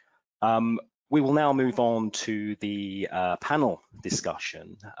We will now move on to the panel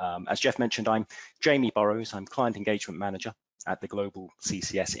discussion. As Jeff mentioned, I'm Jamie Burrows. I'm Client Engagement Manager at the Global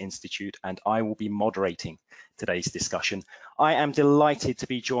CCS Institute, and I will be moderating today's discussion. I am delighted to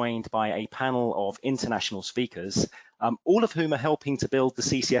be joined by a panel of international speakers, all of whom are helping to build the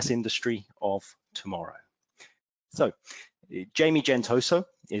CCS industry of tomorrow. So, Jamie Gentoso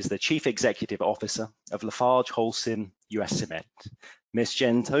is the Chief Executive Officer of Lafarge Holcim US Cement. Ms.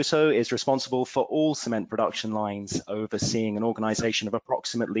 Gentoso is responsible for all cement production lines, overseeing an organization of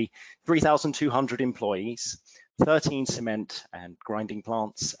approximately 3,200 employees, 13 cement and grinding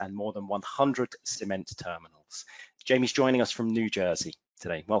plants, and more than 100 cement terminals. Jamie's joining us from New Jersey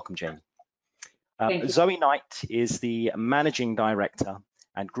today. Welcome, Jamie. Zoe Knight is the Managing Director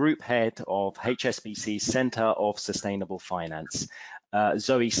and Group Head of HSBC's Center of Sustainable Finance.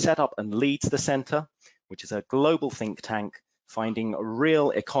 Zoe set up and leads the center, which is a global think tank finding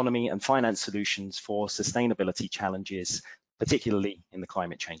real economy and finance solutions for sustainability challenges, particularly in the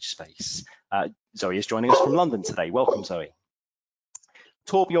climate change space. Zoe is joining us from London today. Welcome, Zoe.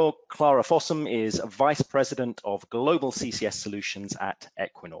 Torbjörg Clara Fossum is Vice President of Global CCS Solutions at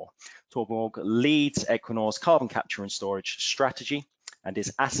Equinor. Torbjörg leads Equinor's carbon capture and storage strategy and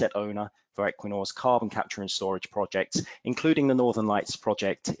is asset owner for Equinor's carbon capture and storage projects, including the Northern Lights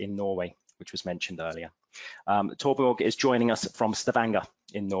project in Norway, which was mentioned earlier. Torbjörg is joining us from Stavanger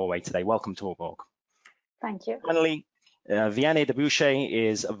in Norway today. Welcome, Torbjörg. Thank you. Finally, Vianney Debouchet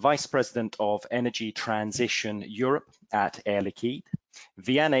is Vice President of Energy Transition Europe at Air Liquide.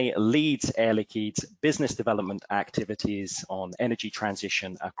 Vianney leads Air Liquide's business development activities on energy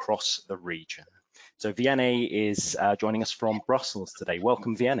transition across the region. So Vianney is joining us from Brussels today.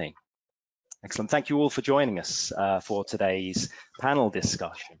 Welcome, Vianney. Excellent. Thank you all for joining us for today's panel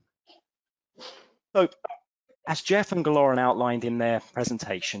discussion. So, as Jeff and Galoran outlined in their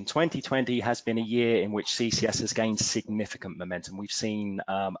presentation, 2020 has been a year in which CCS has gained significant momentum. We've seen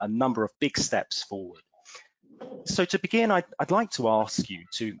a number of big steps forward. So to begin, I'd like to ask you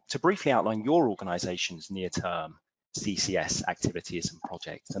to briefly outline your organization's near-term CCS activities and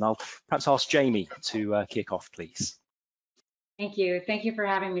projects. And I'll perhaps ask Jamie to kick off, please. Thank you. Thank you for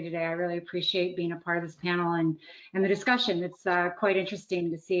having me today. I really appreciate being a part of this panel and the discussion. It's quite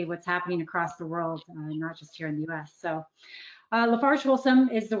interesting to see what's happening across the world, not just here in the US. So Lafarge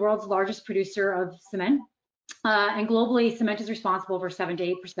Holcim is the world's largest producer of cement. And globally, cement is responsible for 7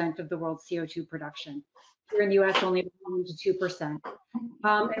 to 8% of the world's CO2 production. Here in the US, only 1 to 2%.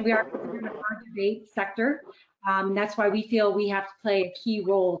 And we are in a hard-to-abate sector. That's why we feel we have to play a key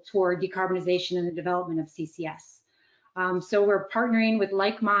role toward decarbonization and the development of CCS. So we're partnering with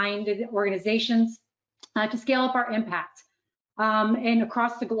like-minded organizations to scale up our impact. And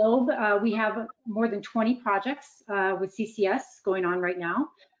across the globe, we have more than 20 projects with CCS going on right now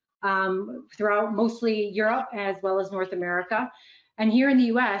throughout mostly Europe as well as North America. And here in the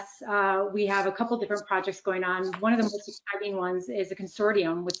US, we have a couple different projects going on. One of the most exciting ones is a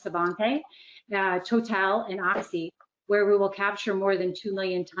consortium with Svante, Total, and Oxy, where we will capture more than 2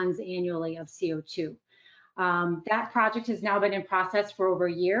 million tons annually of CO2. That project has now been in process for over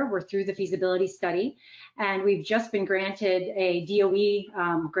a year. We're through the feasibility study, and we've just been granted a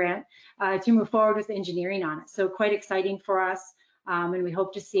DOE grant to move forward with engineering on it. So quite exciting for us, and we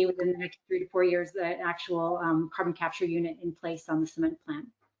hope to see within the next 3 to 4 years the actual carbon capture unit in place on the cement plant.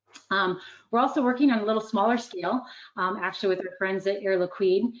 We're also working on a little smaller scale, actually with our friends at Air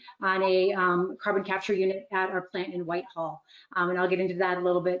Liquide on a carbon capture unit at our plant in Whitehall. And I'll get into that a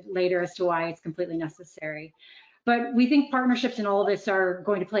little bit later as to why it's completely necessary. But we think partnerships in all of this are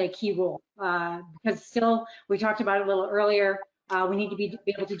going to play a key role because still, we talked about it a little earlier, we need to be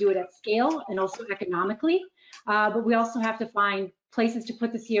able to do it at scale and also economically, but we also have to find places to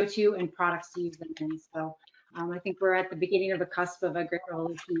put the CO2 and products to use them in. So I think we're at the beginning of a cusp of a great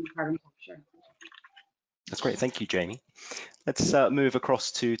revolution in carbon capture. That's great. Thank you, Jamie. Let's move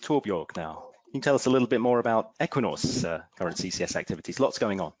across to Torbjörg now. Can you tell us a little bit more about Equinor's current CCS activities? Lots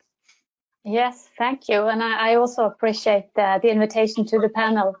going on. Yes, thank you. And I also appreciate the invitation to the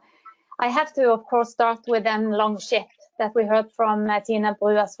panel. I have to, of course, start with Longship that we heard from Tina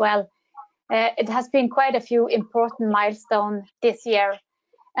Bru as well. It has been quite a few important milestones this year.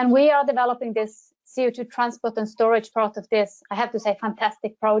 And we are developing this CO2 transport and storage part of this, I have to say,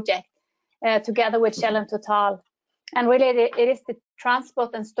 fantastic project together with Shell and Total. And really, it is the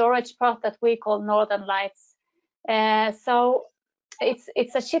transport and storage part that we call Northern Lights. So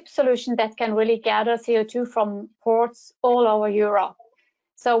it's a ship solution that can really gather CO2 from ports all over Europe.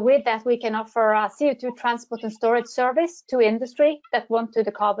 So with that, we can offer a CO2 transport and storage service to industry that want to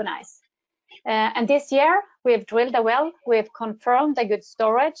decarbonize. And this year, we have drilled a well, we have confirmed a good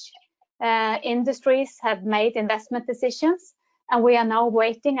storage, industries have made investment decisions, and we are now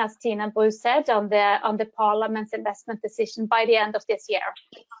waiting, as Tina Bru said, on the Parliament's investment decision by the end of this year.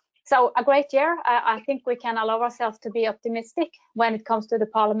 So a great year. I think we can allow ourselves to be optimistic when it comes to the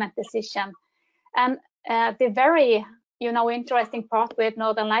Parliament decision. And the very interesting part with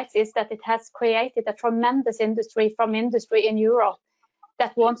Northern Lights is that it has created a tremendous industry in Europe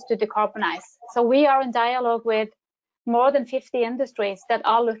that wants to decarbonize. So we are in dialogue with more than 50 industries that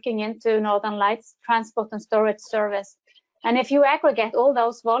are looking into Northern Lights transport and storage service. And if you aggregate all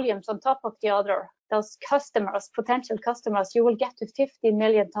those volumes on top of the other, those customers, potential customers, you will get to 50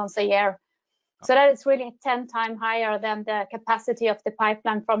 million tons a year. So that is really 10 times higher than the capacity of the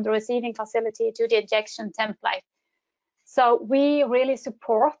pipeline from the receiving facility to the injection template. So we really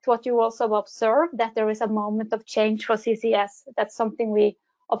support what you also observe, that there is a moment of change for CCS. That's something we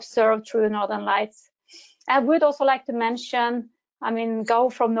observe through Northern Lights. I would also like to mention, go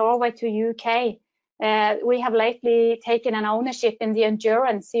from Norway to UK. We have lately taken an ownership in the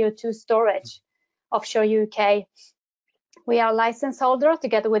Endurance CO2 storage offshore UK. We are license holder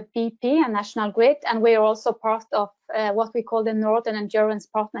together with BP and National Grid, and we are also part of what we call the Northern Endurance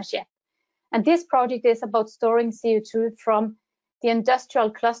Partnership. And this project is about storing CO2 from the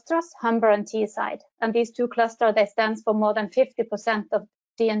industrial clusters, Humber and Teesside. And these two clusters, they stand for more than 50% of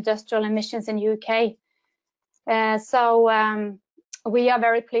the industrial emissions in UK. We are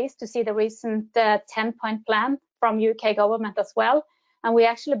very pleased to see the recent 10-point plan from UK government as well. And we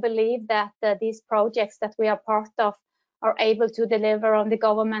actually believe that these projects that we are part of are able to deliver on the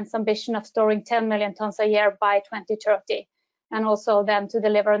government's ambition of storing 10 million tons a year by 2030, and also then to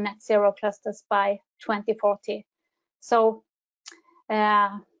deliver net zero clusters by 2040. So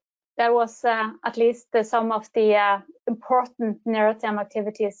that was at least some of the important near-term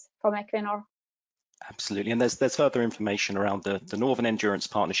activities from Equinor. Absolutely, and there's further information around the Northern Endurance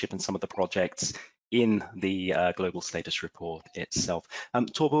Partnership and some of the projects in the global status report itself.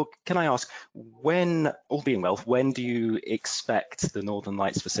 Torborg, can I ask, when, all being well, when do you expect the Northern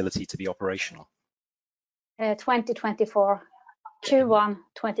Lights facility to be operational? 2024, Q1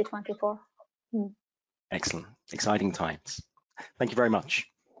 2024. Excellent, exciting times. Thank you very much.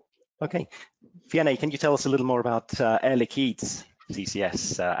 Okay, Vianney, can you tell us a little more about Air Liquide's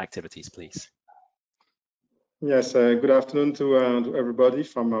CCS activities, please? Yes, good afternoon to everybody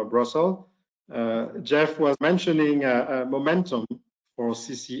from Brussels. Jeff was mentioning momentum for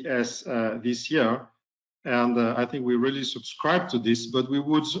CCS this year, and I think we really subscribe to this, but we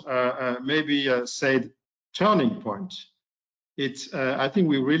would maybe say turning point. I think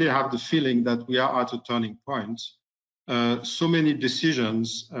we really have the feeling that we are at a turning point. So many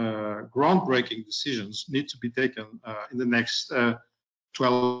decisions, groundbreaking decisions, need to be taken in the next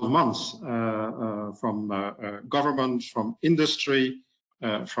 12 months from government, from industry,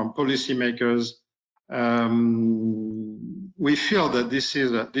 from policymakers. We feel that this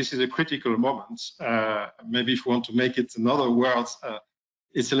is a critical moment. Maybe if we want to make it in other words,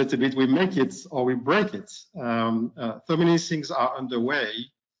 it's a little bit we make it or we break it. So many things are underway,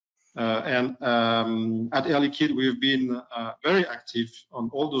 and at Air Liquide we've been very active on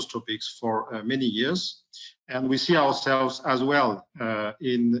all those topics for many years, and we see ourselves as well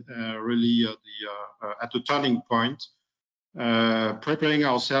in really at a turning point, preparing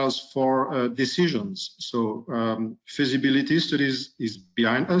ourselves for decisions. So feasibility studies is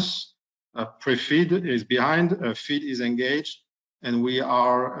behind us, pre-FEED is behind, FEED is engaged, and we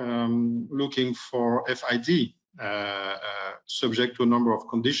are looking for FID, subject to a number of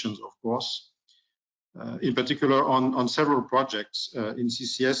conditions, of course, in particular on several projects in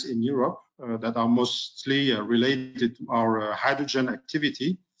CCS in Europe that are mostly related to our hydrogen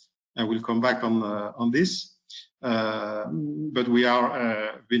activity, and we'll come back on this. But we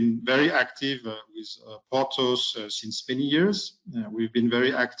are been very active with Porthos since many years. We've been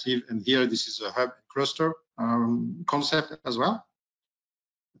very active, and here this is a hub cluster concept as well.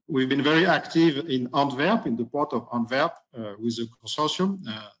 We've been very active in Antwerp, in the port of Antwerp, with a consortium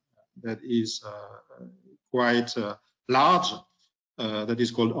that is quite large, that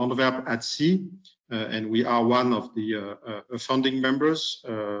is called Antwerp at Sea, and we are one of the founding members,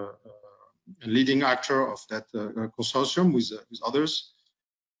 a leading actor of that consortium with others.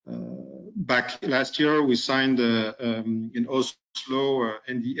 Back last year, we signed in Oslo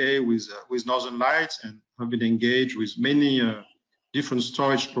NDA with Northern Lights, and have been engaged with many different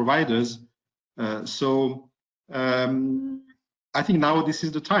storage providers. So I think now this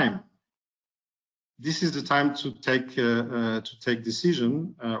is the time. This is the time to take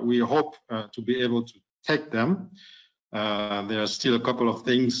decision. We hope to be able to take them. There are still a couple of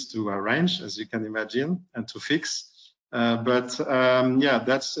things to arrange, as you can imagine, and to fix. Yeah,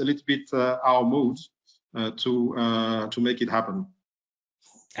 that's a little bit our mood to make it happen.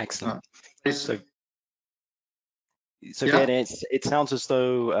 Excellent. So yeah. again, it sounds as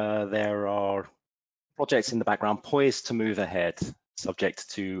though there are projects in the background poised to move ahead, subject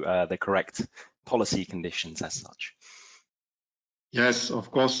to the correct policy conditions as such. Yes,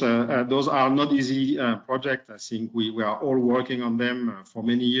 of course, those are not easy projects. I think we are all working on them for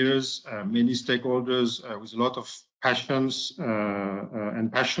many years, many stakeholders with a lot of passions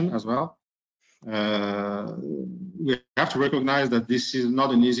and passion as well. We have to recognize that this is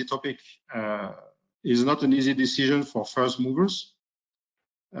not an easy topic. It's not an easy decision for first movers.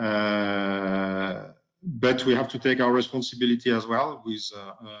 But we have to take our responsibility as well with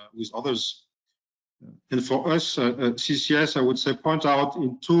others. And for us, CCS, I would say, point out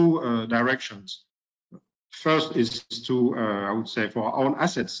in two directions. First is to, I would say, for our own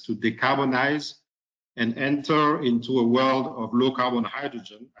assets to decarbonize and enter into a world of low carbon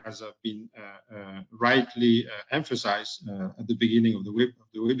hydrogen, as have been rightly emphasized at the beginning of the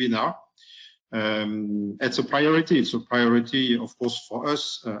webinar. It's a priority. It's a priority, of course, for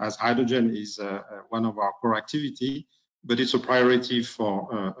us as hydrogen is one of our core activity, but it's a priority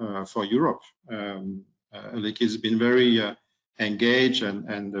for Europe. Air Liquide has been very engaged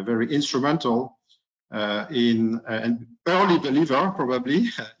and very instrumental in an early believer, probably,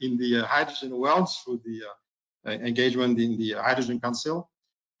 in the hydrogen world through the engagement in the Hydrogen Council.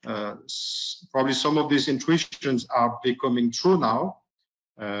 Probably some of these intuitions are becoming true now.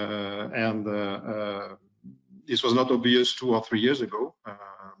 This was not obvious 2 or 3 years ago,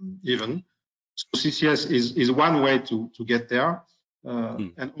 even. So CCS is one way to get there.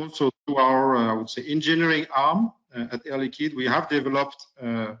 And also to our, I would say, engineering arm at Air Liquide, we have developed,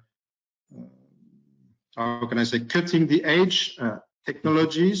 how can I say, cutting the edge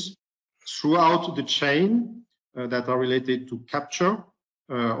technologies throughout the chain that are related to capture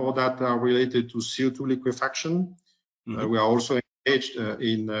or that are related to CO2 liquefaction. We are also engaged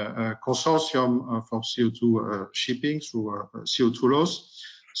in a consortium for CO2 shipping through CO2 laws.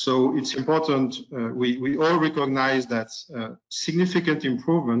 So it's important, we all recognize that significant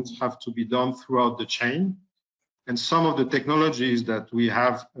improvements have to be done throughout the chain. And some of the technologies that we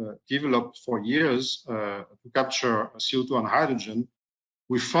have developed for years to capture CO2 and hydrogen,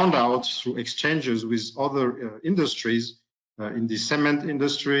 we found out through exchanges with other industries, in the cement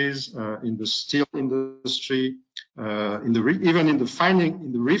industries, in the steel industry, even in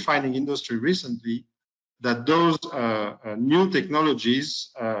the refining industry recently, that those new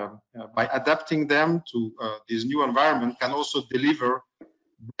technologies, by adapting them to this new environment, can also deliver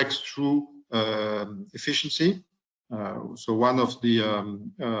breakthrough efficiency. So one of the,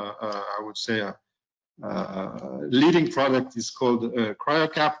 I would say, leading product is called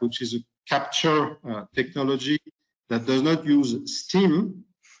CryoCap, which is a capture technology that does not use steam,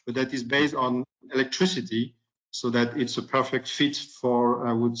 but that is based on electricity, so that it's a perfect fit for,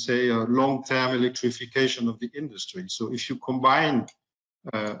 I would say, a long-term electrification of the industry. So if you combine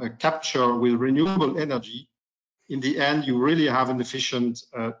a capture with renewable energy, in the end, you really have an efficient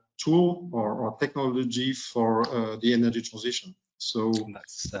tool or technology for the energy transition. So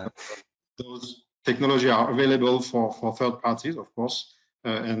those technologies are available for third parties, of course,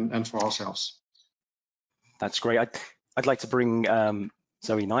 and for ourselves. That's great. I'd like to bring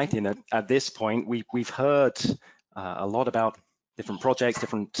Zoe Knight in at this point. We've heard a lot about different projects,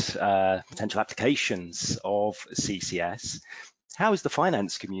 different potential applications of CCS. How is the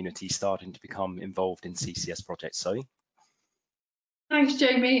finance community starting to become involved in CCS projects, Zoe? Thanks,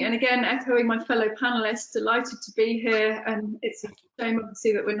 Jamie. And again, echoing my fellow panelists, delighted to be here. And it's a shame,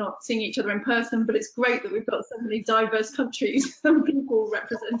 obviously, that we're not seeing each other in person, but it's great that we've got so many diverse countries and people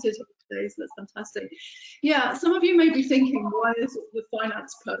represented today, so that's fantastic. Yeah, some of you may be thinking, why is the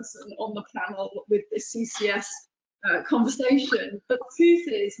finance person on the panel with this CCS conversation? But the truth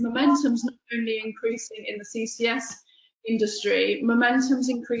is, momentum's not only increasing in the CCS industry, momentum's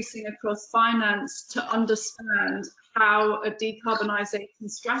increasing across finance to understand how a decarbonisation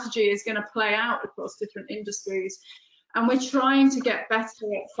strategy is going to play out across different industries. And we're trying to get better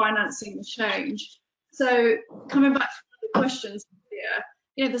at financing the change. So coming back to the questions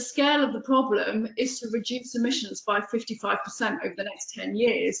here, the scale of the problem is to reduce emissions by 55% over the next 10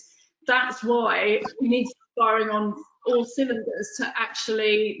 years. That's why we need to be firing on all cylinders to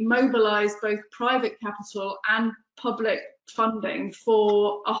actually mobilise both private capital and public funding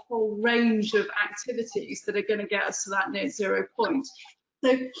for a whole range of activities that are going to get us to that net zero point.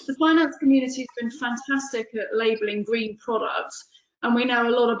 So the finance community has been fantastic at labelling green products, and we know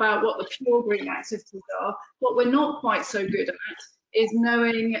a lot about what the pure green activities are. What we're not quite so good at is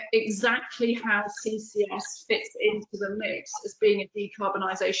knowing exactly how CCS fits into the mix as being a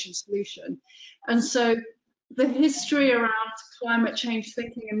decarbonisation solution. And so the history around climate change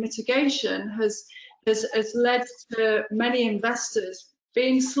thinking and mitigation has led to many investors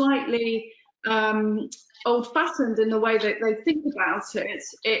being slightly old-fashioned in the way that they think about it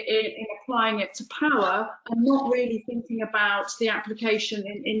in applying it to power, and not really thinking about the application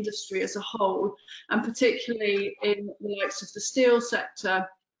in industry as a whole, and particularly in the likes of the steel sector,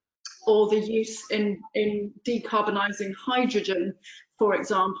 or the use in decarbonising hydrogen, for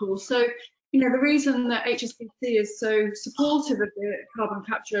example. So, you know, the reason that HSBC is so supportive of the Carbon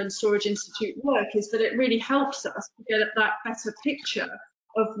Capture and Storage Institute work is that it really helps us to get that better picture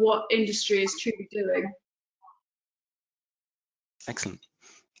of what industry is truly doing. Excellent.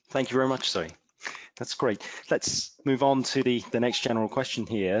 Thank you very much, Zoe. That's great. Let's move on to the next general question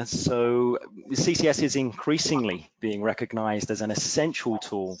here. So CCS is increasingly being recognized as an essential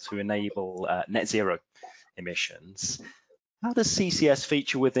tool to enable net zero emissions. How does CCS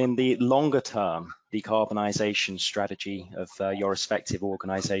feature within the longer term decarbonisation strategy of your respective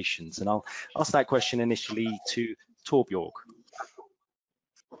organisations? And I'll ask that question initially to Torbjörg.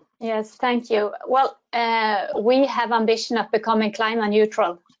 Yes, thank you. Well, we have ambition of becoming climate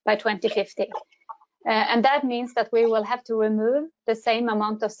neutral by 2050. And that means that we will have to remove the same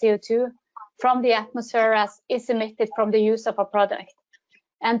amount of CO2 from the atmosphere as is emitted from the use of a product.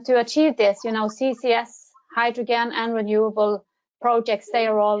 And to achieve this, you know, CCS, hydrogen and renewable projects, they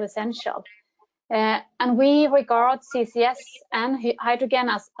are all essential. And we regard CCS and hydrogen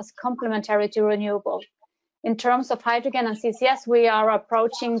as complementary to renewable. In terms of hydrogen and CCS, we are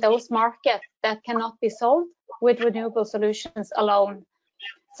approaching those markets that cannot be solved with renewable solutions alone.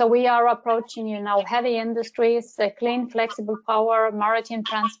 So we are approaching, you know, heavy industries, clean, flexible power, maritime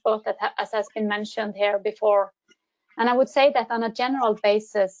transport, as has been mentioned here before. And I would say that on a general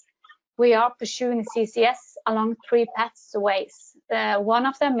basis, we are pursuing CCS along three pathways. One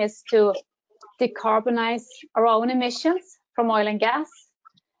of them is to decarbonize our own emissions from oil and gas.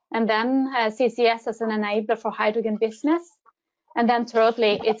 And then CCS as an enabler for hydrogen business. And then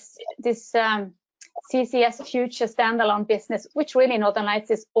thirdly, it's this CCS future standalone business, which really Northern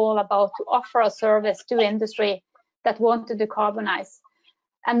Lights is all about, to offer a service to industry that want to decarbonize.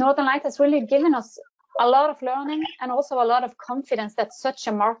 And Northern Lights has really given us a lot of learning and also a lot of confidence that such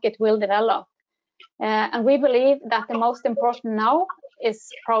a market will develop. And we believe that the most important now is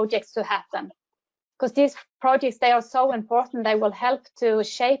projects to happen. Because these projects, they are so important, they will help to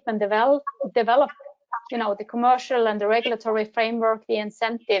shape and develop, you know, the commercial and the regulatory framework, the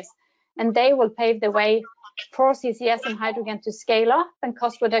incentives, and they will pave the way for CCS and hydrogen to scale up, and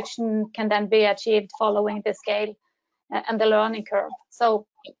cost reduction can then be achieved following the scale and the learning curve. So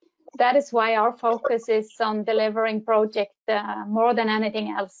that is why our focus is on delivering projects more than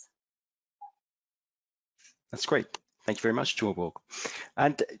anything else. That's great. Thank you very much, Torbjörg.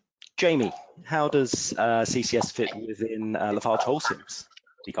 And Jamie, how does CCS fit within LafargeHolcim's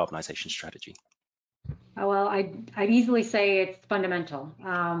decarbonisation strategy? Well, I'd easily say it's fundamental.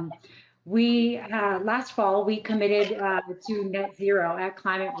 Last fall, we committed to net zero at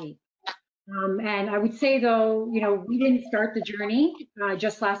Climate Week. And I would say, though, you know, we didn't start the journey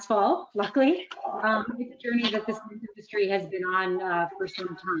just last fall, luckily. It's a journey that this industry has been on for some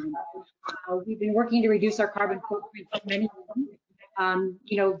time. We've been working to reduce our carbon footprint for many years.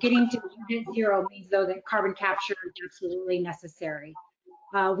 You know, getting to net zero means, though, that carbon capture is absolutely necessary.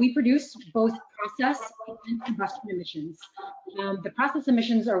 We produce both process and combustion emissions. The process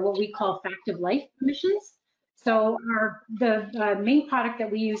emissions are what we call fact of life emissions. So the main product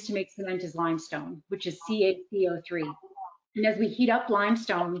that we use to make cement is limestone, which is CaCO3. And as we heat up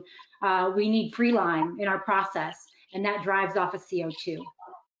limestone, we need free lime in our process, and that drives off of CO2.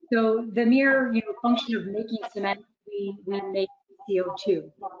 So the mere function of making cement, we make CO2.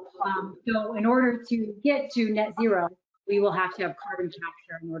 So in order to get to net zero, we will have to have carbon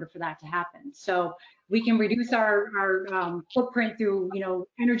capture in order for that to happen. So we can reduce our footprint through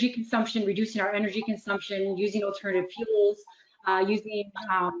energy consumption, reducing our energy consumption, using alternative fuels, using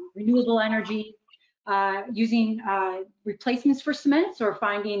renewable energy, using replacements for cements, or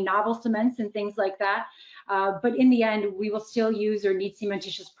finding novel cements and things like that. But in the end, we will still use or need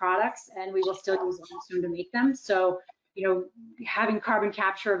cementitious products, and we will still use limestone to make them. So having carbon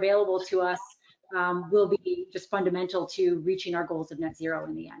capture available to us will be just fundamental to reaching our goals of net zero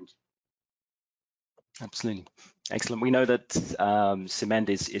in the end. Absolutely. Excellent. We know that cement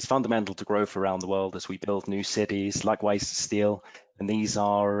is fundamental to growth around the world as we build new cities, likewise steel, and these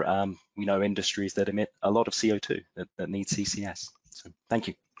are industries that emit a lot of CO2 that need CCS. So thank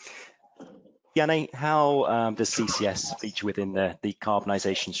you. Yanni, how does CCS feature within the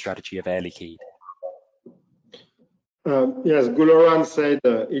decarbonisation strategy of Air Liquide? Yes, Gularan said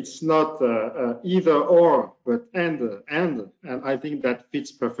it's not either or, but and, and I think that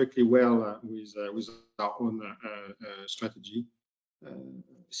fits perfectly well with our own strategy.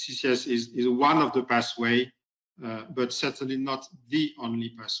 CCS is one of the pathway, but certainly not the only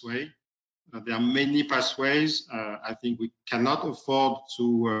pathway. There are many pathways. I think we cannot afford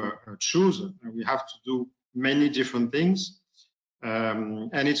to choose. We have to do many different things.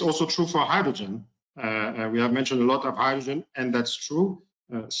 And it's also true for hydrogen. We have mentioned a lot of hydrogen, and that's true.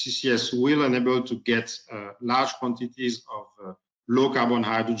 CCS will enable to get large quantities of low carbon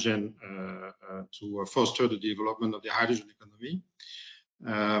hydrogen to foster the development of the hydrogen economy.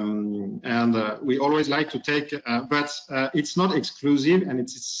 We always like to take, but it's not exclusive, and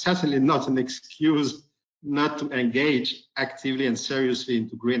it's certainly not an excuse not to engage actively and seriously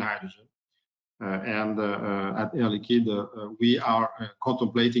into green hydrogen. At Air Liquide, we are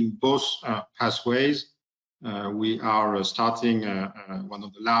contemplating both pathways. We are starting one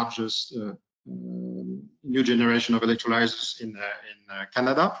of the largest new generation of electrolyzers in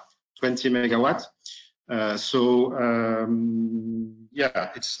Canada, 20 megawatt.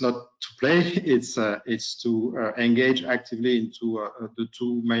 Yeah, it's not to play, it's to engage actively into the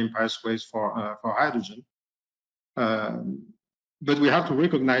two main pathways for hydrogen. But we have to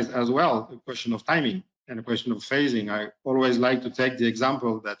recognize as well a question of timing and a question of phasing. I always like to take the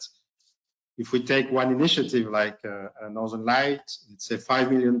example that if we take one initiative like Northern Lights, let's say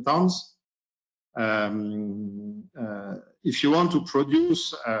 5 million tons, if you want to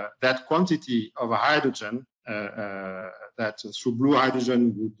produce that quantity of hydrogen that through blue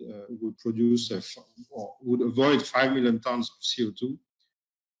hydrogen would produce or would avoid 5 million tons of CO2,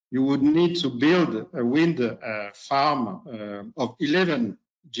 you would need to build a wind farm of 11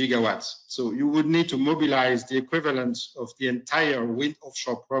 gigawatts. So you would need to mobilize the equivalent of the entire wind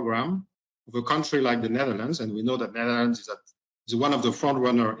offshore program of a country like the Netherlands, and we know that Netherlands is one of the front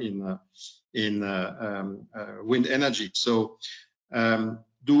runner in wind energy. So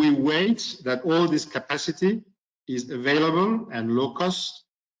do we wait that all this capacity is available and low cost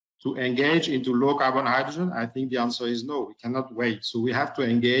to engage into low carbon hydrogen? I think the answer is no, we cannot wait. So we have to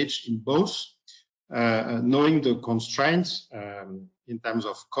engage in both, knowing the constraints in terms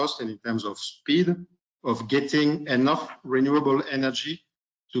of cost and in terms of speed of getting enough renewable energy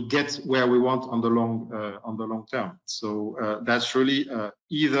to get where we want on the long term. So that's really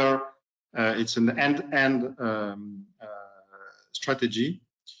either it's an end-to-end strategy.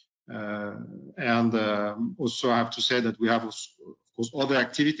 Also I have to say that we have, of course, other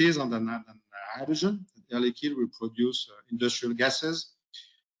activities on the hydrogen. At Air Liquide, we produce industrial gases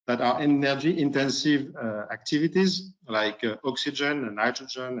that are energy intensive activities like oxygen and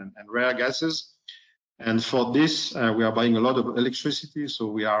nitrogen and rare gases. And for this, we are buying a lot of electricity. So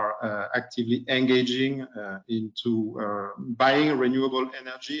we are actively engaging into buying renewable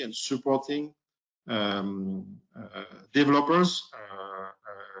energy and supporting developers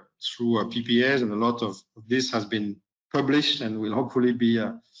through PPAs, and a lot of this has been published and will hopefully be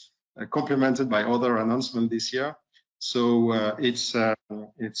complemented by other announcements this year. So it's a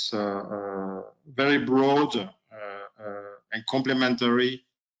very broad and complementary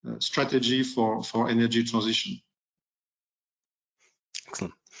strategy for energy transition.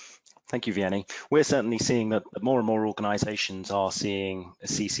 Excellent. Thank you, Vianney. We're certainly seeing that more and more organisations are seeing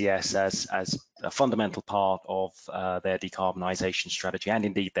CCS as a fundamental part of their decarbonisation strategy and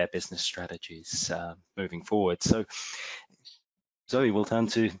indeed their business strategies moving forward. So, Zoe, we'll turn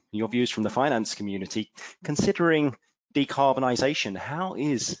to your views from the finance community. Considering decarbonisation, how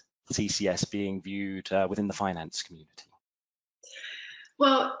is CCS being viewed within the finance community?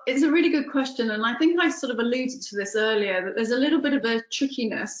 Well, it's a really good question, and I think I sort of alluded to this earlier, that there's a little bit of a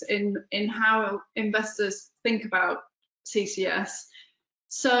trickiness in how investors think about CCS.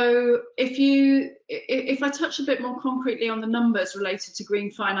 So if I touch a bit more concretely on the numbers related to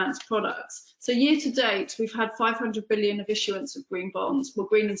green finance products, so year to date we've had 500 billion of issuance of green bonds, well,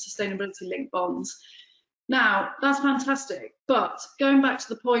 green and sustainability linked bonds. Now, that's fantastic, but going back to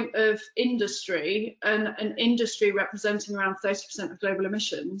the point of industry and an industry representing around 30% of global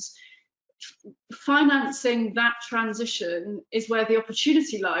emissions, financing that transition is where the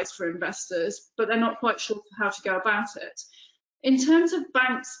opportunity lies for investors, but they're not quite sure how to go about it. In terms of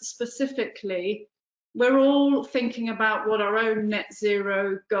banks specifically, we're all thinking about what our own net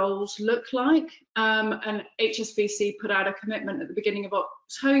zero goals look like, and HSBC put out a commitment at the beginning of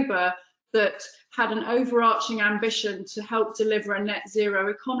October that had an overarching ambition to help deliver a net zero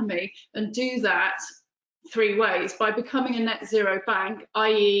economy and do that three ways: by becoming a net zero bank,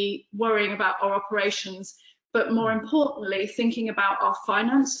 i.e. worrying about our operations, but more importantly, thinking about our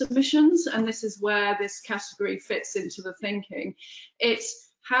finance submissions. And this is where this category fits into the thinking. It's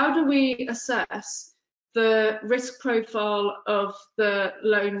how do we assess the risk profile of the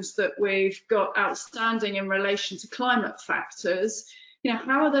loans that we've got outstanding in relation to climate factors? You know,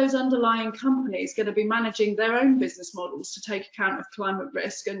 how are those underlying companies going to be managing their own business models to take account of climate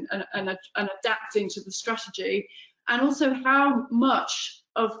risk and adapting to the strategy? And also, how much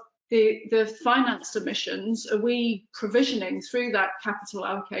of the finance submissions are we provisioning through that capital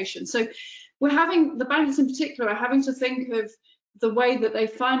allocation? So we're having, the banks in particular are having to think of the way that they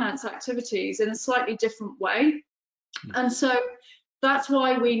finance activities in a slightly different way. And so that's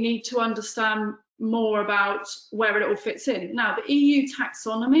why we need to understand more about where it all fits in. Now, the EU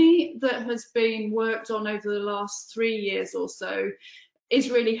taxonomy that has been worked on over the last 3 years or so is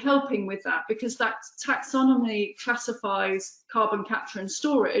really helping with that, because that taxonomy classifies carbon capture and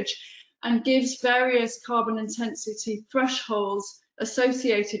storage and gives various carbon intensity thresholds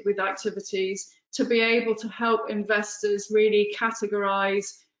associated with activities to be able to help investors really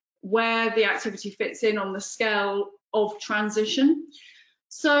categorize where the activity fits in on the scale of transition.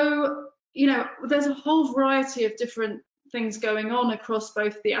 So, you know, there's a whole variety of different things going on across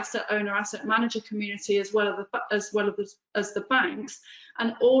both the asset owner, asset manager community, as well as the banks,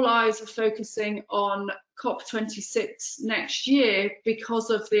 and all eyes are focusing on COP26 next year because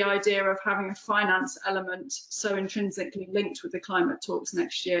of the idea of having a finance element so intrinsically linked with the climate talks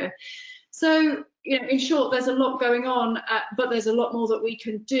next year. So, you know, in short, there's a lot going on, but there's a lot more that we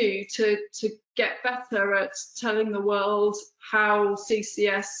can do to get better at telling the world how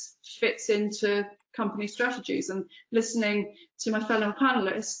CCS fits into company strategies. And listening to my fellow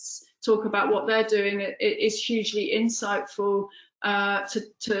panelists talk about what they're doing is hugely insightful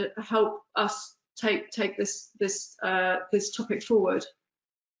to help us take this topic forward.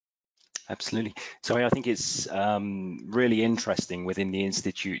 Absolutely. So I think it's really interesting within the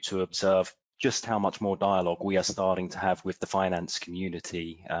Institute to observe just how much more dialogue we are starting to have with the finance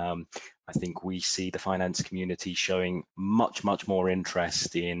community. I think we see the finance community showing much more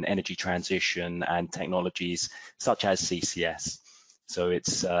interest in energy transition and technologies such as CCS. So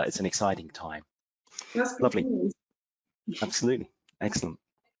it's an exciting time. That's lovely. News. Absolutely. Excellent.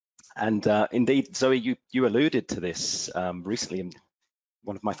 And indeed, Zoe, you alluded to this recently in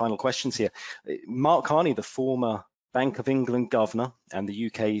one of my final questions here. Mark Carney, the former Bank of England governor and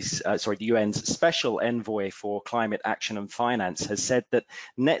the UN's special envoy for climate action and finance, has said that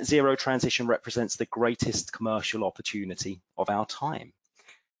net zero transition represents the greatest commercial opportunity of our time.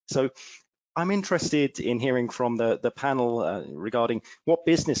 So I'm interested in hearing from the panel regarding what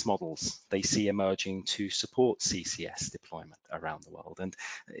business models they see emerging to support CCS deployment around the world. And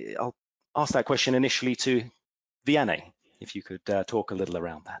I'll ask that question initially to Vianney, if you could talk a little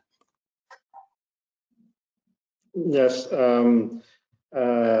around that. Yes, I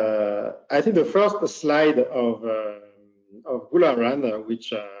think the first slide of Gularan,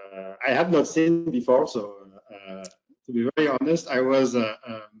 which I had not seen before, so to be very honest, I was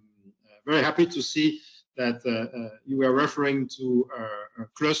very happy to see that you were referring to a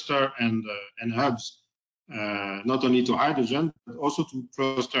cluster and hubs, not only to hydrogen, but also to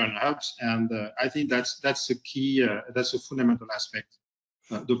cluster and hubs. And I think that's a key, that's a fundamental aspect.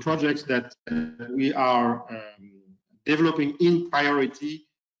 The projects that we are developing in priority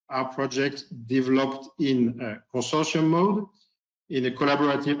are projects developed in consortium mode, in a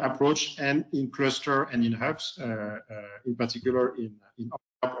collaborative approach, and in cluster and in hubs, in particular in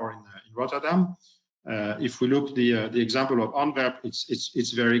Antwerp or in Rotterdam. If we look the example of Antwerp,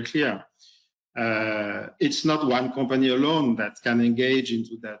 it's very clear. It's not one company alone that can engage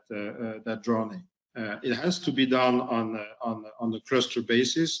into that journey. It has to be done on a cluster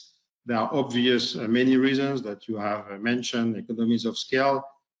basis. There are obvious many reasons that you have mentioned, economies of scale,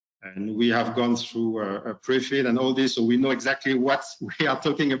 and we have gone through a pre-FEED and all this, so we know exactly what we are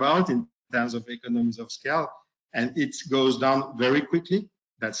talking about in terms of economies of scale, and it goes down very quickly.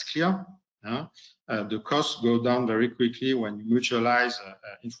 That's clear. The costs go down very quickly when you mutualize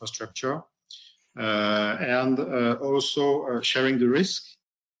infrastructure, and also sharing the risk.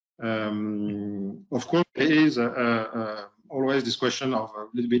 Of course, there is always this question of a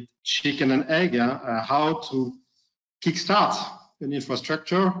little bit chicken and egg, how to kickstart an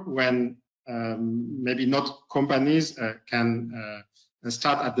infrastructure when maybe not companies can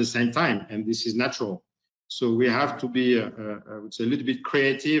start at the same time, and this is natural. So we have to be, I would say, a little bit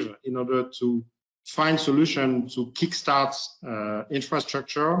creative in order to find solutions to kickstart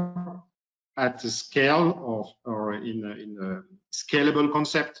infrastructure at a scale or in a scalable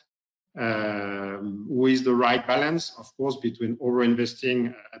concept with the right balance, of course, between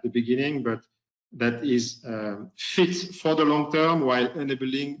over-investing at the beginning, but that is fit for the long term while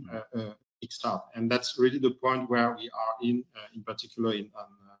enabling a kickstart. And that's really the point where we are in particular in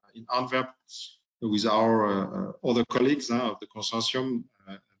Antwerp, with our other colleagues of the consortium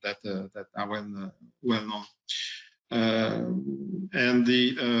that are well known. And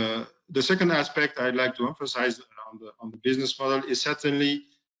the second aspect I'd like to emphasize on the business model is certainly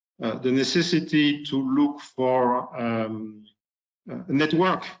the necessity to look for a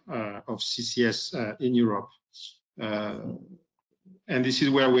network of CCS in Europe. And this is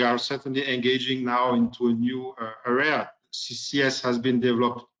where we are certainly engaging now into a new area. CCS has been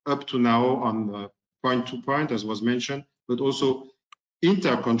developed up to now on point-to-point, as was mentioned, but also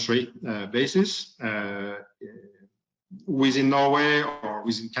inter-country basis within Norway or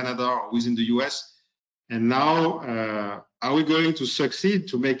within Canada or within the US. And now, are we going to succeed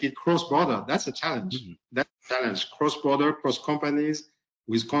to make it cross-border? That's a challenge. Mm-hmm. That's a challenge. Cross-border, cross-companies,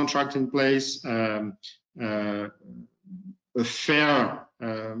 with contract in place, a fair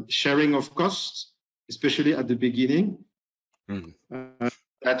sharing of costs, especially at the beginning. Mm-hmm.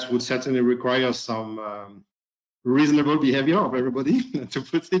 That would certainly require some reasonable behavior of everybody, to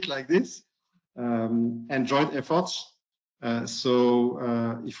put it like this, and joint efforts. So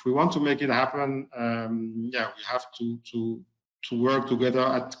if we want to make it happen, yeah, we have to work together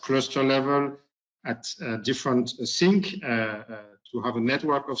at cluster level, at different sink, to have a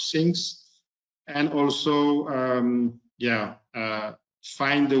network of sinks, and also, yeah,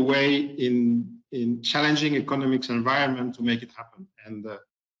 find a way in challenging economic environment to make it happen. And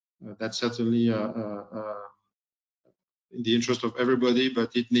that's certainly in the interest of everybody,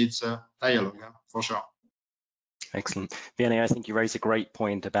 but it needs a dialogue, for sure. Excellent. Vianney, I think you raised a great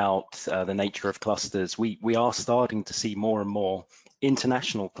point about the nature of clusters. We are starting to see more and more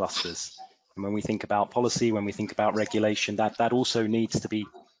international clusters. And when we think about policy, when we think about regulation, that also needs to be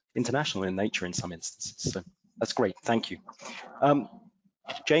international in nature in some instances. So that's great. Thank you.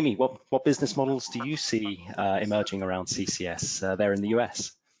 Jamie, what business models do you see emerging around CCS there in the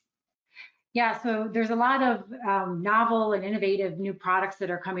US? Yeah, so there's a lot of novel and innovative new products that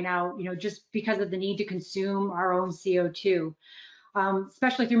are coming out, just because of the need to consume our own CO2,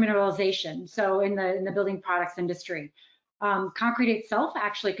 especially through mineralization. So in the building products industry, concrete itself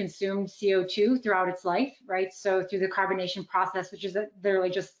actually consumes CO2 throughout its life, right? So through the carbonation process, which is literally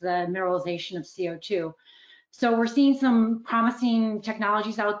just the mineralization of CO2. So we're seeing some promising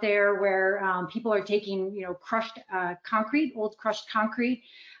technologies out there where people are taking, crushed concrete, old crushed concrete,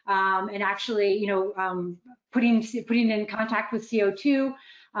 and actually, putting it in contact with CO2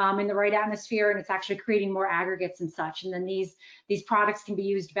 in the right atmosphere, and it's actually creating more aggregates and such. And then these products can be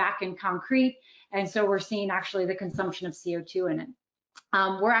used back in concrete, and so we're seeing actually the consumption of CO2 in it.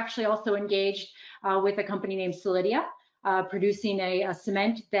 We're actually also engaged with a company named Solidia, producing a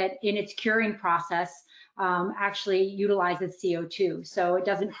cement that in its curing process actually utilizes CO2. So it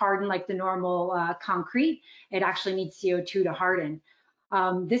doesn't harden like the normal concrete. It actually needs CO2 to harden.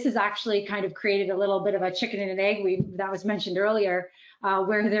 This has actually kind of created a little bit of a chicken and an egg that was mentioned earlier,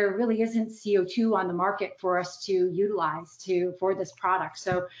 where there really isn't CO2 on the market for us to utilize for this product.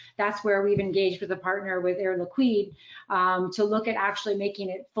 So that's where we've engaged with a partner with Air Liquide to look at actually making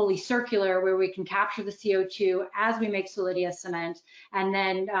it fully circular, where we can capture the CO2 as we make Solidia cement, and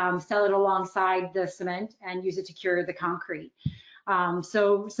then sell it alongside the cement and use it to cure the concrete.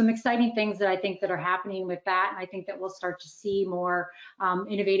 So some exciting things that I think that are happening with that. And I think that we'll start to see more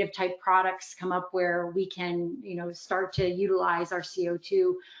innovative type products come up where we can, start to utilize our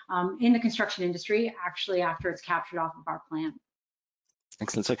CO2 in the construction industry, actually after it's captured off of our plant.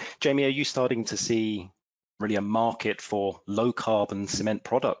 Excellent. So Jamie, are you starting to see really a market for low carbon cement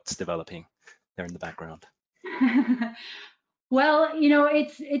products developing there in the background? Well, I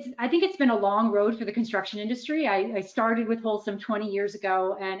think it's been a long road for the construction industry. I started with Holcim 20 years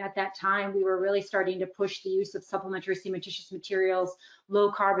ago, and at that time, we were really starting to push the use of supplementary cementitious materials, low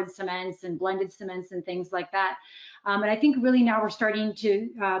carbon cements and blended cements and things like that. And I think really now we're starting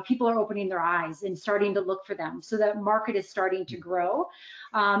to, people are opening their eyes and starting to look for them. So that market is starting to grow.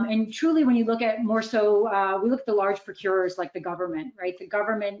 And truly, when you look at more so, we look at the large procurers like the government, right? The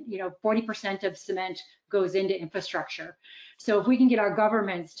government, 40% of cement goes into infrastructure. So if we can get our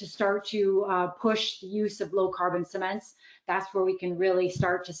governments to start to push the use of low carbon cements, that's where we can really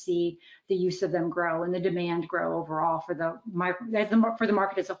start to see the use of them grow and the demand grow overall for the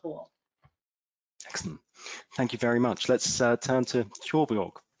market as a whole. Excellent. Thank you very much. Let's turn to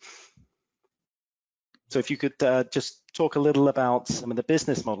Torbjørg. So if you could just talk a little about some of the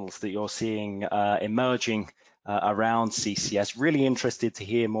business models that you're seeing emerging around CCS. Really interested to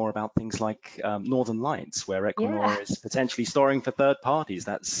hear more about things like Northern Lights, where Equinor is potentially storing for third parties.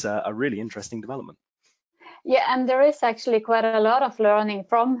 That's a really interesting development. Yeah, and there is actually quite a lot of learning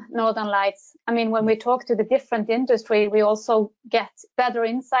from Northern Lights. I mean, when we talk to the different industry, we also get better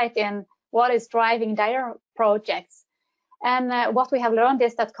insight in what is driving their projects. And what we have learned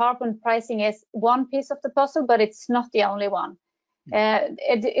is that carbon pricing is one piece of the puzzle, but it's not the only one.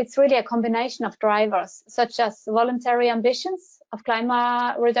 It's really a combination of drivers, such as voluntary ambitions of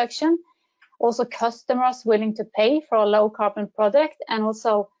climate reduction, also customers willing to pay for a low carbon product, and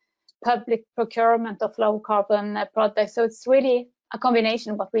also public procurement of low carbon products. So it's really a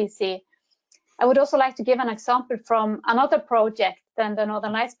combination of what we see. I would also like to give an example from another project than the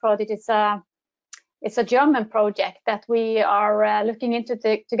Northern Lights project. It's a German project that we are looking into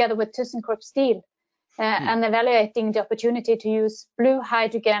together with ThyssenKrupp Steel and evaluating the opportunity to use blue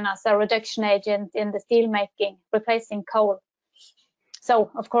hydrogen as a reduction agent in the steel making, replacing coal.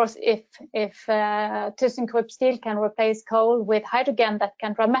 So, of course, if ThyssenKrupp Steel can replace coal with hydrogen, that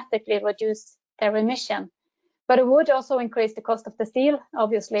can dramatically reduce their emission. But it would also increase the cost of the steel,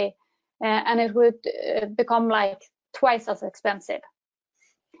 obviously, and it would become like twice as expensive.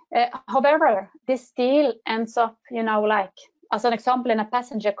 However, this steel ends up, like as an example, in a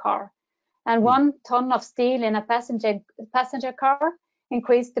passenger car. And 1 ton of steel in a passenger car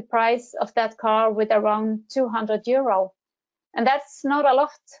increased the price of that car with around €200. And that's not a lot.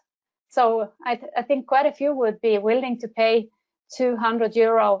 So I think quite a few would be willing to pay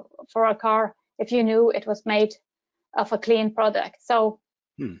 €200 for a car if you knew it was made of a clean product. So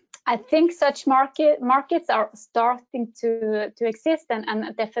I think such markets are starting to exist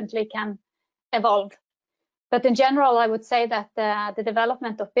and definitely can evolve. But in general, I would say that the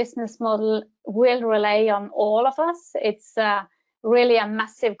development of business model will rely on all of us. It's really a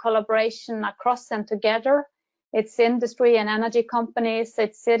massive collaboration across and together. It's industry and energy companies,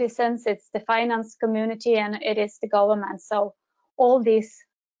 it's citizens, it's the finance community, and it is the government. So all these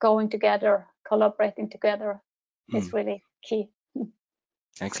going together, collaborating together is really key.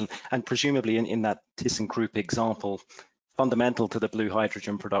 Excellent. And presumably in that ThyssenKrupp example, fundamental to the blue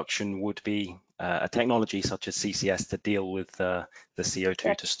hydrogen production would be a technology such as CCS to deal with the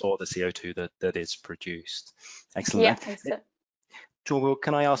CO2, to store the CO2 that is produced. Excellent. Yeah, Torgil,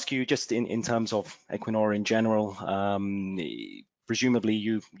 can I ask you, just in terms of Equinor in general, presumably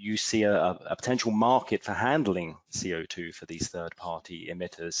you see a potential market for handling CO2 for these third-party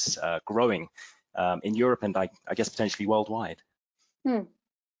emitters growing in Europe and I guess potentially worldwide.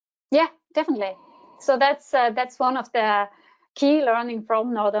 Yeah, definitely. So that's one of the key learning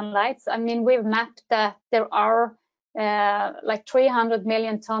from Northern Lights. I mean, we've mapped that there are like 300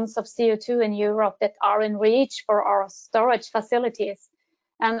 million tons of CO2 in Europe that are in reach for our storage facilities.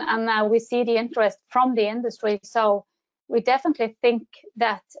 And we see the interest from the industry. So we definitely think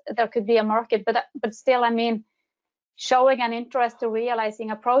that there could be a market, but still, I mean, showing an interest to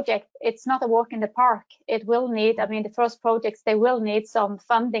realizing a project, it's not a walk in the park. It will need, I mean, the first projects, they will need some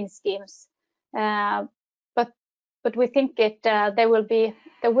funding schemes. But we think there will be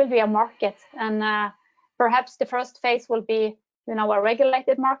a market, and perhaps the first phase will be, a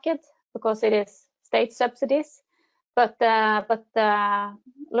regulated market because it is state subsidies. But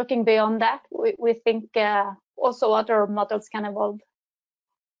looking beyond that, we think also other models can evolve.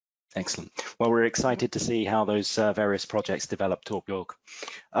 Excellent. Well, we're excited to see how those various projects develop, Torgil.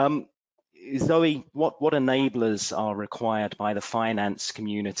 Zoe, what enablers are required by the finance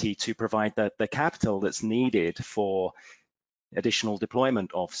community to provide the capital that's needed for additional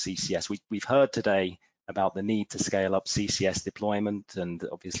deployment of CCS? We've heard today about the need to scale up CCS deployment, and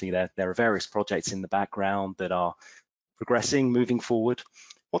obviously there are various projects in the background that are progressing, moving forward.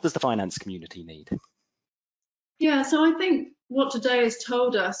 What does the finance community need? Yeah, so I think what today has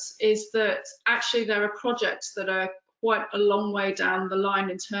told us is that actually there are projects that are quite a long way down the line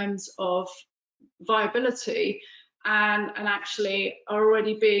in terms of viability and actually are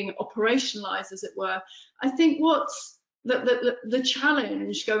already being operationalized, as it were. I think what's the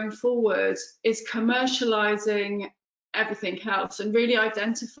challenge going forward is commercializing everything else and really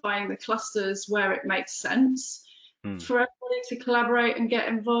identifying the clusters where it makes sense for everybody to collaborate and get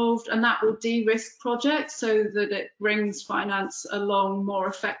involved, and that will de-risk projects so that it brings finance along more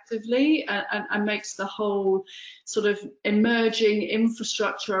effectively and makes the whole sort of emerging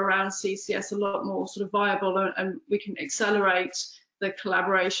infrastructure around CCS a lot more sort of viable, and we can accelerate the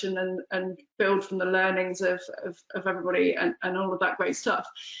collaboration and build from the learnings of everybody and all of that great stuff.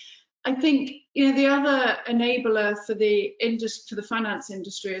 I think the other enabler for the finance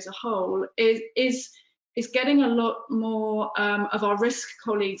industry as a whole is is getting a lot more of our risk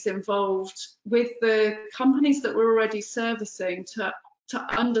colleagues involved with the companies that we're already servicing to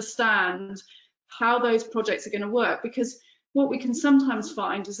understand how those projects are going to work. Because what we can sometimes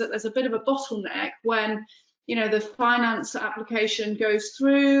find is that there's a bit of a bottleneck when, you know, the finance application goes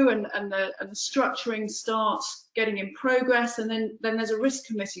through and the structuring starts getting in progress, and then there's a risk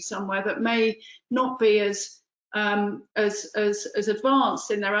committee somewhere that may not be as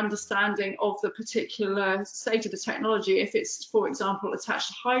advanced in their understanding of the particular state of the technology, if it's, for example, attached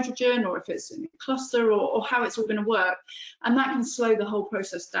to hydrogen, or if it's in a cluster, or how it's all going to work. And that can slow the whole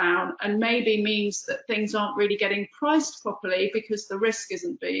process down, and maybe means that things aren't really getting priced properly because the risk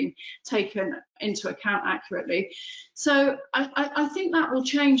isn't being taken into account accurately. So I think that will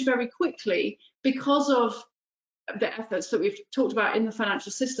change very quickly because of the efforts that we've talked about in the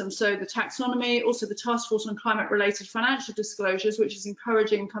financial system. So the taxonomy, also the Task Force on Climate-Related Financial Disclosures, which is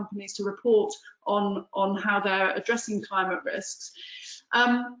encouraging companies to report on how they're addressing climate risks.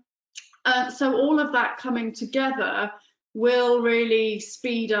 So all of that coming together will really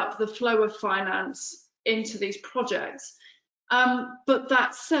speed up the flow of finance into these projects. But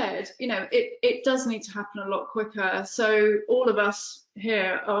that said, you know, it does need to happen a lot quicker. So all of us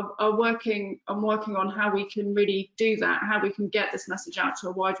here are working on how we can really do that, how we can get this message out to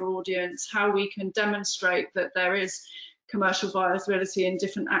a wider audience, how we can demonstrate that there is commercial viability in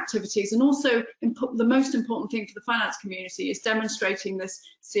different activities. And also the most important thing for the finance community is demonstrating this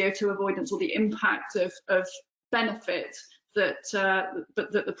CO2 avoidance, or the impact of benefit that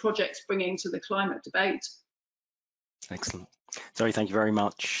the project's bringing to the climate debate. Excellent. Zoe, thank you very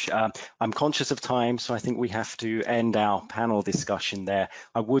much. I'm conscious of time, so I think we have to end our panel discussion there.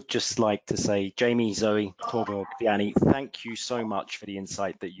 I would just like to say, Jamie, Zoe, Torbjörg, Vianney, thank you so much for the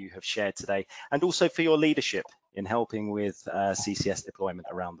insight that you have shared today, and also for your leadership in helping with CCS deployment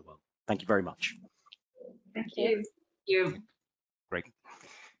around the world. Thank you very much. Thank you. Thank you. Great.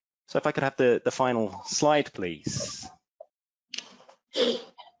 So if I could have the final slide, please.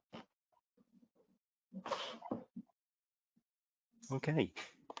 Okay,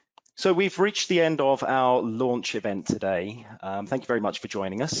 so we've reached the end of our launch event today. Thank you very much for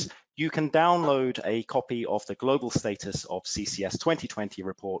joining us. You can download a copy of the Global Status of CCS 2020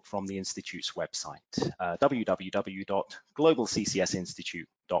 report from the Institute's website,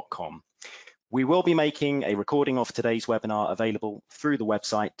 www.globalccsinstitute.com. We will be making a recording of today's webinar available through the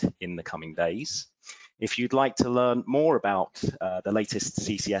website in the coming days. If you'd like to learn more about the latest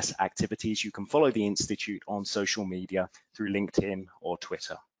CCS activities, you can follow the Institute on social media through LinkedIn or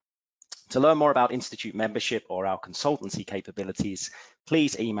Twitter. To learn more about Institute membership or our consultancy capabilities,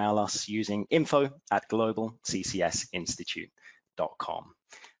 please email us using info@globalccsinstitute.com.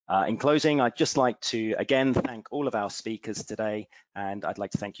 In closing, I'd just like to again thank all of our speakers today, and I'd like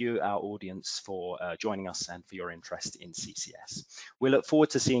to thank you, our audience, for joining us and for your interest in CCS. We look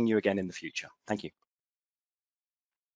forward to seeing you again in the future. Thank you.